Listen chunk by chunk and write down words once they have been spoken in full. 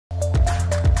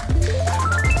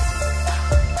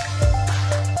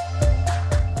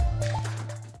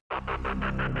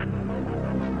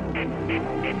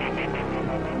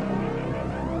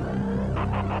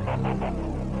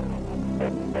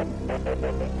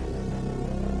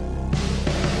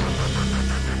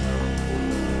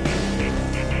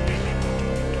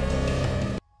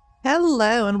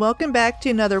Hello and welcome back to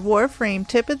another Warframe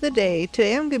tip of the day.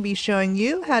 Today I'm going to be showing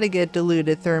you how to get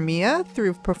diluted thermia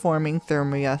through performing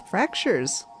thermia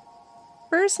fractures.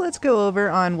 First, let's go over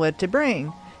on what to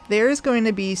bring. There's going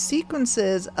to be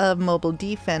sequences of mobile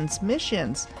defense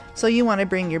missions. So you want to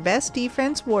bring your best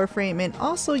defense Warframe, and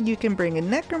also you can bring a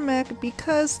necromech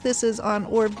because this is on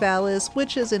Orb Valis,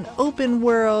 which is an open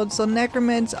world, so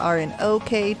necromechs are an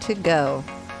okay to go.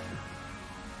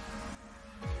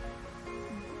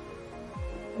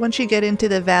 Once you get into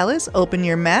the Valis, open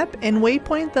your map and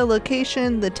waypoint the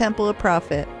location, the Temple of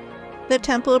Prophet. The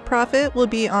Temple of Prophet will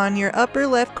be on your upper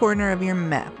left corner of your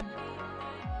map.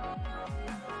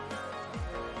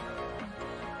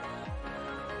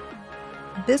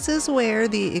 This is where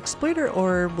the Exploiter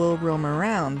Orb will roam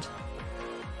around.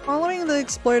 Following the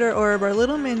Exploiter Orb are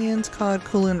little minions called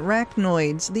Coolant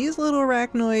Rachnoids. These little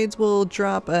Rachnoids will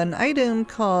drop an item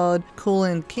called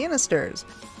Coolant Canisters.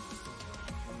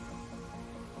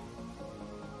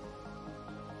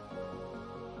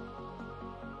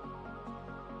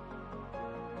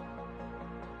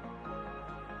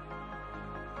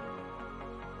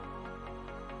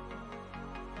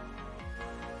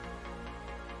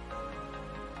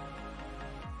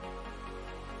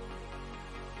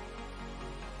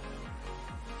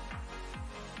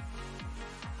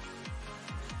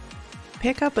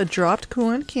 Pick up a dropped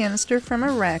coolant canister from a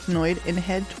Rachnoid and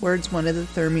head towards one of the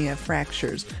thermia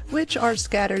fractures, which are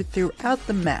scattered throughout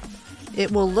the map. It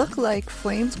will look like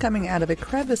flames coming out of a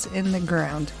crevice in the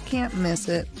ground. Can't miss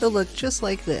it. They'll look just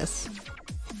like this.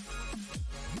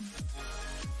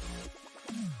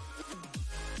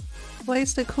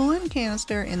 Place the coolant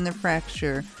canister in the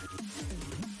fracture.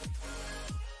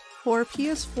 For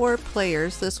PS4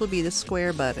 players, this will be the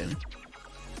square button.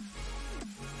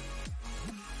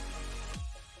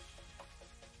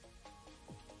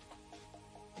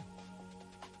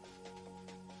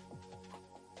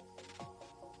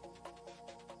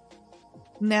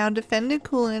 Now defend the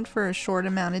coolant for a short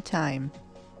amount of time.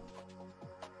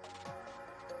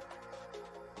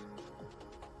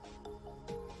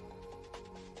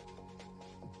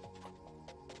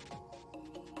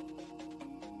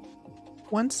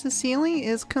 Once the sealing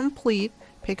is complete,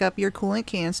 pick up your coolant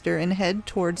canister and head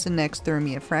towards the next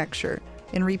thermia fracture,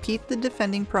 and repeat the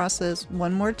defending process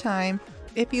one more time.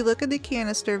 If you look at the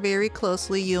canister very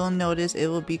closely, you'll notice it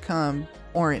will become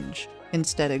orange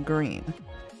instead of green.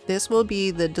 This will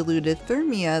be the diluted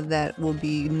thermia that will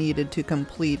be needed to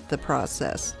complete the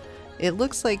process. It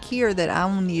looks like here that I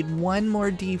will need one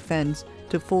more defense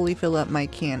to fully fill up my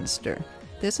canister.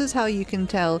 This is how you can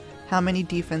tell how many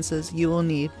defenses you will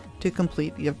need to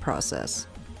complete your process.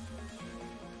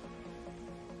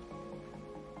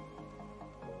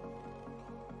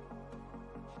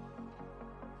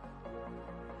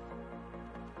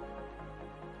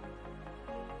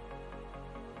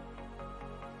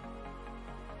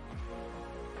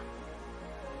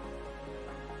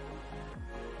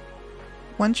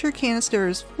 Once your canister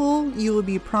is full, you will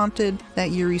be prompted that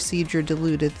you received your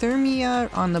diluted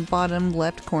thermia on the bottom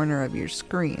left corner of your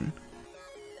screen.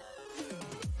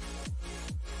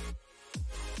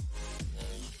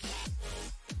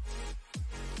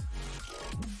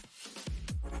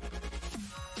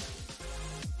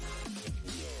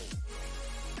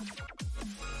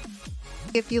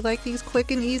 If you like these quick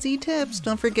and easy tips,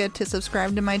 don't forget to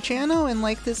subscribe to my channel and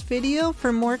like this video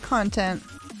for more content.